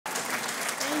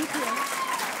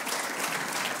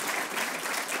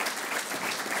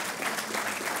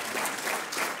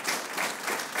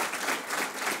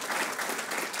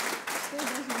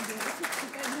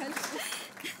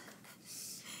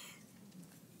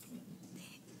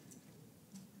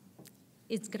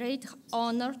It's great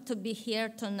honor to be here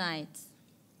tonight.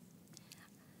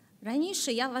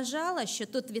 Раніше я вважала, що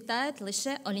тут вітають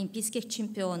лише олімпійських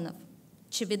чемпіонів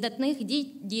чи видатних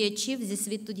діячів зі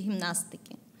світу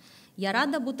гімнастики. Я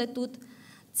рада бути тут.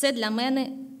 Це для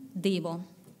мене диво.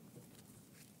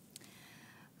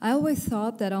 I always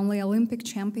thought that only Olympic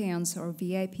champions or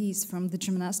VIPs from the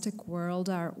gymnastic world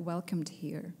are welcomed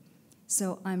here.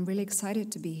 So I'm really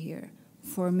excited to be here.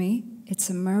 For me, it's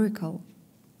a miracle.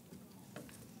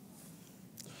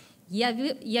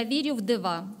 Я вірю в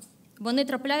дива. Вони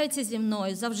трапляються зі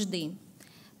мною завжди.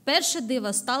 Перше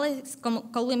диво сталося,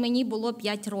 коли мені було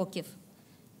 5 років.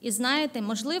 І знаєте,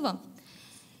 можливо,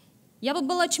 я б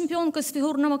була чемпіонкою з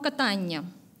фігурного катання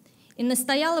і не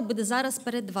стояла б зараз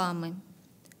перед вами.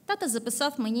 Тато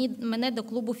записав мене до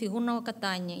клубу фігурного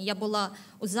катання. Я була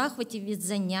у захваті від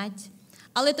занять.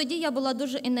 Але тоді я була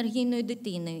дуже енергійною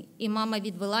дитиною, і мама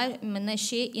відвела мене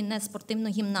ще і на спортивну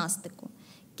гімнастику.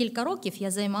 Кілька років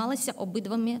я займалася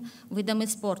обидвома видами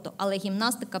спорту, але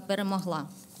гімнастика перемогла.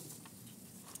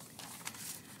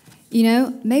 You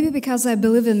know, maybe because I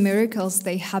believe in miracles,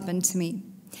 they happened to me.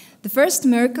 The first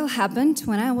miracle happened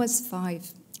when I was 5.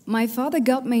 My father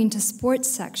got me into sports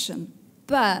section,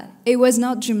 but it was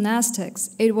not gymnastics,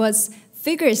 it was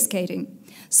figure skating.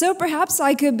 So perhaps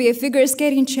I could be a figure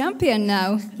skating champion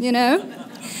now, you know?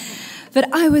 But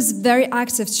I was a very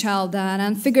active child then,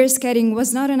 and figure skating was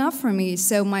not enough for me,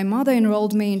 so my mother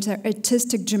enrolled me into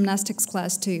artistic gymnastics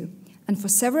class too. And for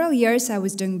several years I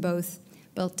was doing both.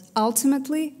 But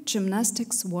ultimately,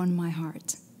 gymnastics won my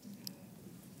heart.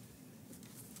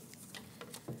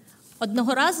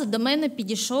 Одного разу до мене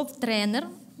підійшов тренер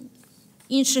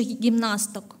інших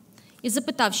гімнасток і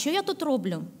запитав, що я тут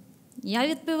роблю. Я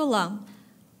відповіла,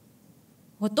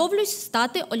 готовлюсь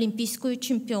стати олімпійською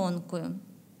чемпіонкою.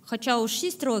 Хоча у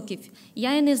 6 років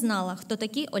я і не знала, хто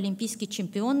такі олімпійські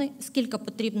чемпіони, скільки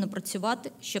потрібно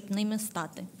працювати, щоб ними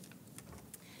стати.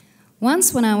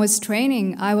 Once when I was training,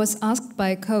 I was asked by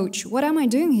a coach, what am I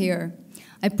doing here?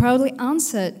 I proudly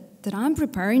answered that I'm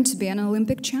preparing to be an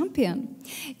Olympic champion,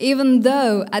 even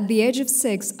though at the age of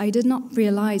 6, I did not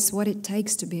realize what it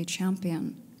takes to be a champion.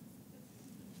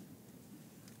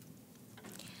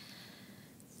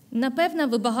 Напевно,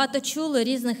 ви багато чули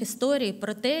різних історій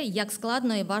про те, як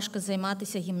складно і важко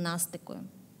займатися гімнастикою,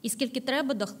 і скільки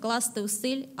треба докласти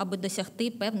зусиль, аби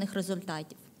досягти певних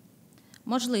результатів.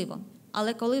 Можливо,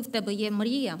 але коли в тебе є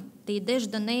мрія, ти йдеш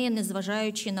до неї,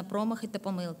 незважаючи на промахи та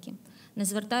помилки, не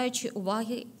звертаючи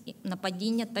уваги на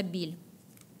падіння та біль.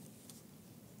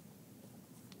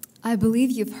 I believe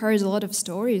you've heard a lot of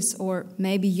stories, or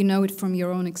maybe you know it from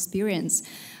your own experience,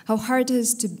 how hard it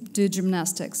is to do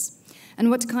gymnastics, and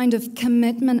what kind of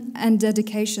commitment and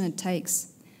dedication it takes.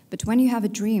 But when you have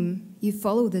a dream, you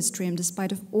follow this dream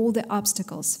despite of all the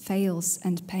obstacles, fails,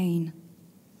 and pain.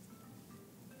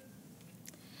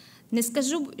 Не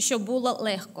скажу, що було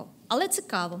легко, але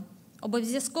цікаво.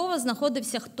 Обов'язково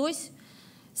знаходився хтось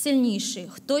сильніший,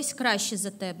 хтось кращий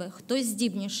за тебе, хтось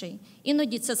здібніший.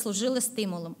 Іноді це служило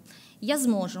стимулом. Я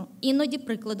зможу, іноді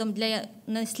прикладом для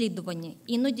наслідування,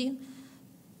 іноді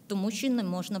тому, що не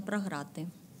можна програти.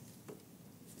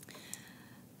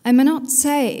 I may not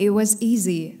say it was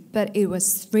easy, but it was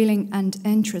thrilling and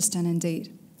interesting indeed.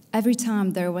 Every time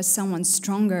there was someone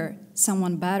stronger,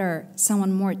 someone better,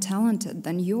 someone more talented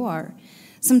than you are.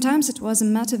 Sometimes it was a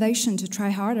motivation to try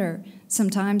harder.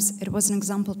 Sometimes it was an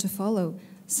example to follow.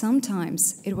 Sometimes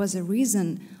it was a reason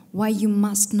why you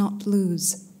must not lose.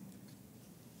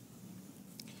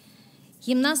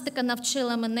 Гімнастика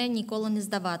навчила мене ніколи не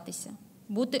здаватися,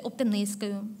 бути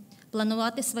оптимісткою,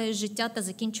 планувати своє життя та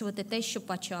закінчувати те, що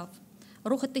почав,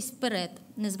 рухатись вперед,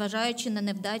 незважаючи на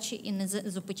невдачі і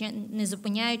не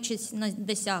зупиняючись на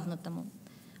досягнутому.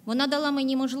 Вона дала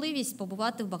мені можливість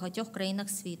побувати в багатьох країнах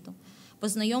світу,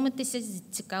 познайомитися з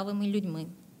цікавими людьми.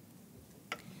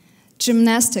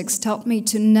 Gymnastics taught me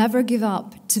to never give up,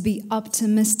 to be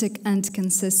optimistic and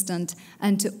consistent,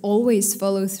 and to always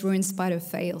follow through in spite of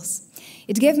fails.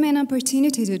 It gave me an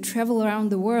opportunity to travel around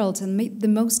the world and meet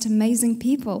the most amazing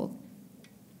people.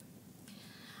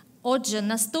 Отже,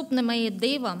 наступне моє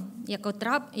диво,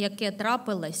 яке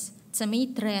трапилось, це мій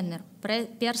тренер,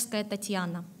 Перська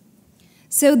Тетяна.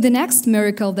 So the next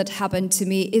miracle that happened to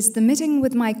me is the meeting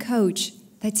with my coach,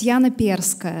 Tatiana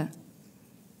Perskaya.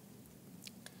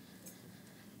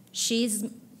 She is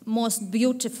most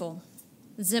beautiful,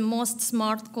 the most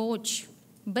smart coach,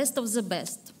 best of the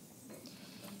best.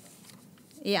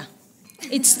 Yeah,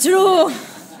 it's true.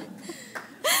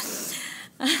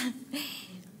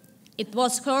 It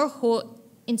was her who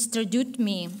introduced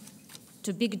me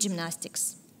to big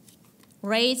gymnastics,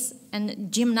 raised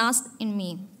and gymnast in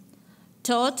me,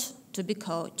 taught to be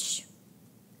coach.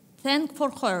 Thank for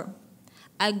her,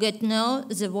 I got to know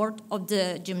the world of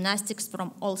the gymnastics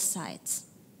from all sides.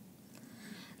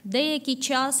 Деякий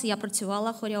час я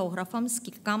працювала хореографом з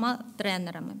кількома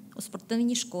тренерами у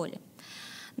спортивній школі.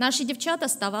 Наші дівчата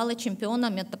ставали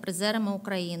чемпіонами та призерами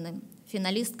України,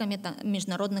 фіналістками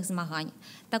міжнародних змагань.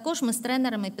 Також ми з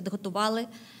тренерами підготували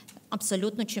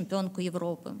абсолютну чемпіонку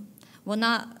Європи.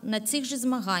 Вона на цих же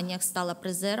змаганнях стала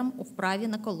призером у вправі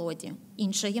на колоді.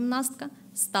 Інша гімнастка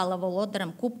стала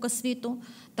володарем Кубка світу,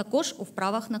 також у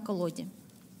вправах на колоді.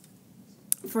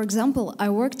 For example, I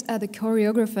worked as a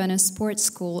choreographer in a sports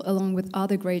school along with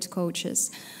other great coaches.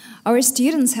 Our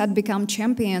students had become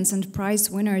champions and prize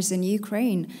winners in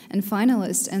Ukraine and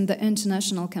finalists in the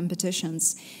international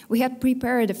competitions. We had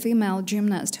prepared a female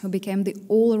gymnast who became the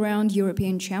all-around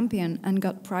European champion and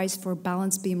got prize for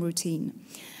balance beam routine.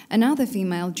 Another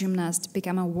female gymnast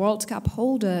became a World Cup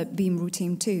holder beam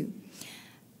routine too.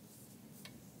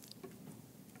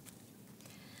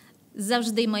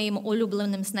 Завжди моїм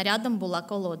улюбленим снарядом була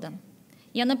колода.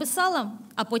 Я написала,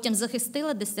 а потім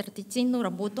захистила дисертаційну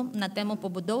роботу на тему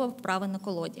побудови вправи на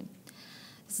колоді.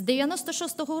 З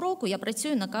 96-го року я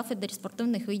працюю на кафедрі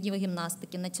спортивних видів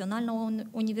гімнастики Національного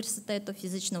університету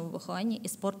фізичного виховання і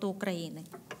спорту України.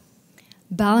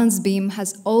 Balance beam has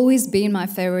always been my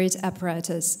favorite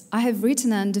apparatus. I have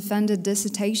written and defended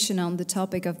dissertation on the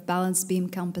topic of balance beam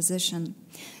composition.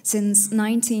 Since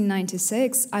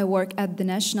 1996, I work at the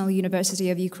National University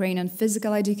of Ukraine in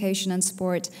Physical Education and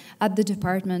Sport at the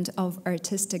Department of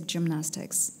Artistic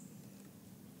Gymnastics.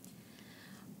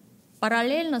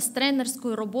 Паралельно з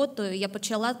тренерською роботою я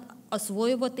почала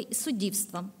освоювати і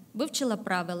суддівство, вивчила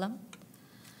правила,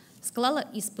 склала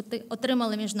іспити,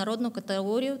 отримала міжнародну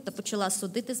категорію та почала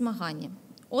судити змагання.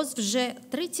 Ось вже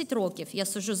 30 років я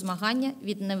суджу змагання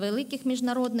від невеликих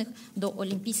міжнародних до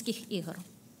Олімпійських ігор.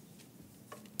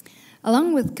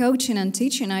 Along with coaching and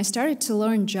teaching, I started to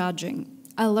learn judging.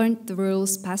 I learned the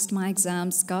rules, passed my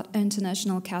exams, got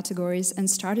international categories, and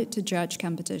started to judge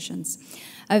competitions.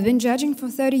 I've been judging for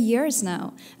 30 years now,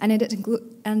 and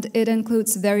it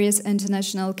includes various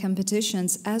international competitions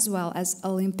as well as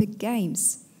Olympic Games.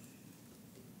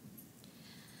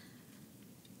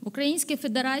 В Українській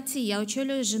Федерації я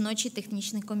очолюю жіночий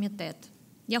технічний комітет.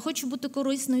 Я хочу бути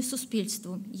корисною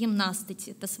суспільству,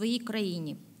 гімнастиці та своїй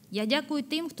країні. Я дякую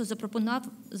тим, хто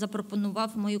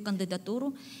запропонував мою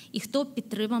кандидатуру і хто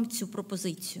підтримав цю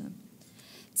пропозицію.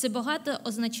 Це багато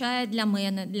означає для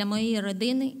мене, для моєї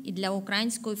родини і для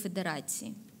Української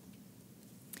Федерації.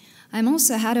 I'm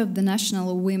also head of the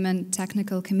National Women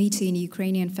Technical Committee in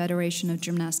Ukrainian Federation of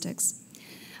Gymnastics.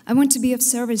 I want to be of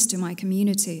service to my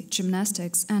community,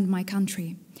 gymnastics, and my country.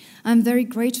 I'm very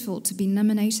grateful to be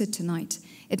nominated tonight.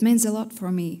 It means a lot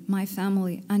for me, my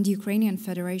family, and Ukrainian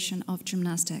Federation of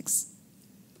Gymnastics.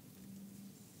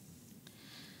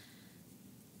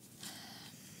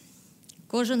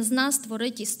 Кожен з нас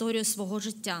творить історію свого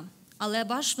життя, але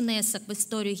ваш внесок в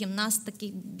історію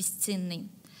гімнастики безцінний.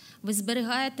 Ви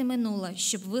зберігаєте минуле,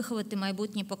 щоб виховати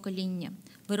майбутнє покоління.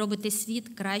 Ви робите світ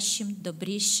кращим,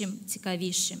 добрішим,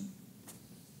 цікавішим.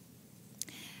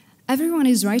 Everyone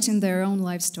is writing their own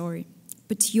life story,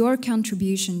 but your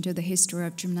contribution to the history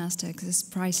of gymnastics is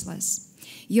priceless.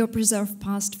 You preserve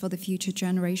past for the future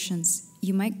generations.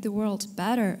 You make the world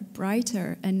better, brighter,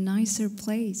 and nicer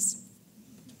place.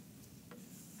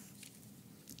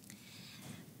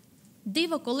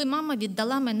 Диво, коли мама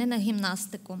віддала мене на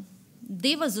гімнастику.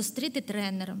 Диво зустріти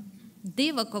тренера.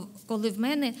 Диво, коли в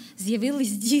мене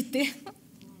з'явились діти.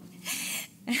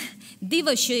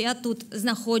 Диво, що я тут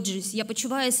знаходжусь, я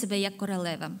почуваю себе як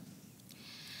королева.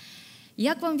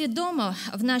 Як вам відомо,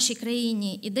 в нашій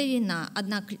країні іде війна,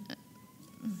 однак...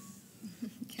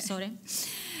 Sorry.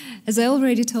 As I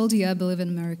already told you, I believe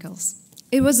in miracles.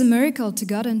 It was a miracle to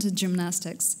get into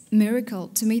gymnastics, miracle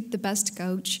to meet the best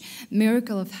coach,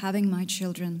 miracle of having my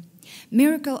children,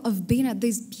 miracle of being at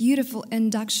this beautiful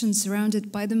induction surrounded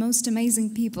by the most amazing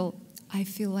people. I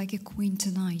feel like a queen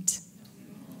tonight.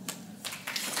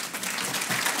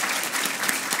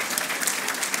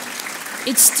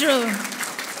 It's true.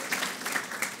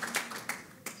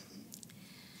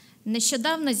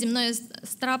 Нещодавно зі мною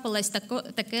трапилось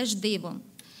таке ж диво.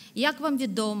 Як вам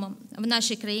відомо, в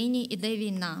нашій країні іде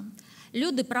війна.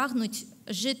 Люди прагнуть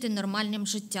жити нормальним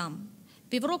життям.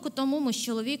 Півроку тому ми з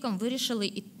чоловіком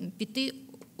вирішили піти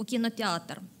у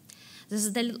кінотеатр.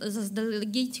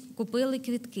 Заздалегідь купили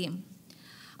квитки.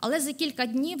 Але за кілька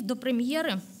днів до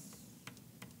прем'єри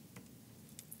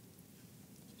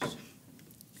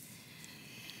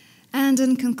And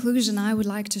in conclusion, I would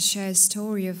like to share a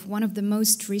story of one of the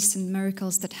most recent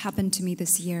miracles that happened to me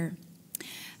this year.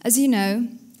 As you know,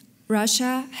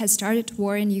 Russia has started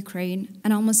war in Ukraine,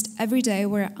 and almost every day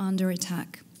we're under attack.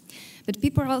 But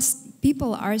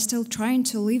people are still trying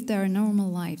to live their normal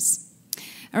lives.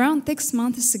 Around 6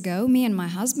 months ago, me and my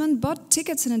husband bought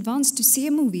tickets in advance to see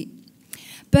a movie.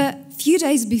 But a few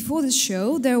days before the show,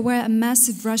 there were a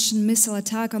massive Russian missile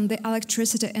attack on the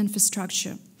electricity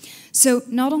infrastructure. So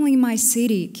not only my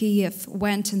city, Kyiv,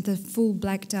 went into full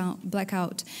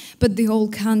blackout, but the whole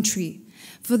country.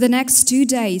 For the next 2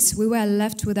 days, we were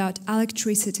left without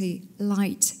electricity,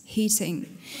 light, heating.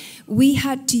 We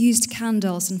had to use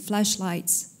candles and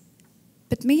flashlights.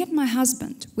 But me and my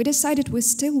husband, we decided we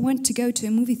still want to go to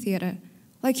a movie theater.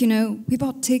 Like, we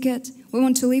bought ticket, we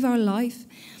want to live our life.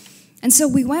 And so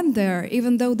we went there,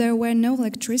 even though there were no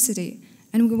electricity,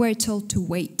 and we were told to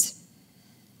wait.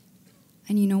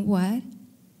 And you know what?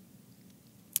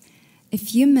 A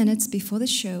few minutes before the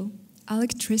show,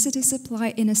 electricity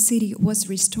supply in a city was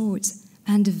restored,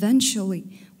 and eventually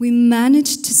we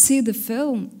managed to see the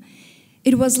film.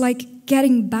 It was like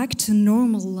getting back to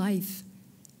normal life.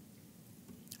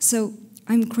 So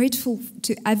I'm grateful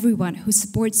to everyone who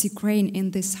supports Ukraine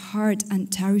in these hard and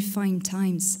terrifying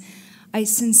times. I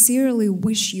sincerely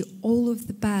wish you all of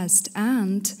the best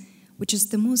and, which is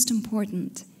the most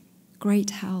important,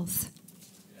 great health.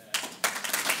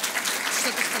 Что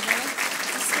ты сказала?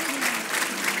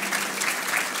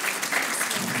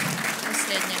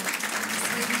 Последнее.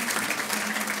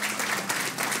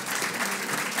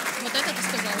 Вот это ты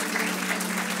сказала?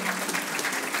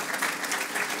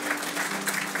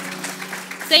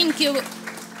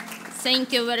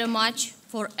 Thank you very much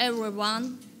for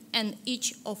everyone and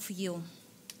each of you.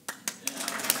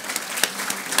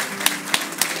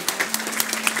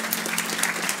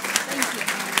 Thank you.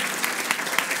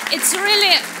 It's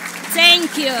really,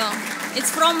 thank you.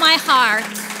 It's from my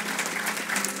heart.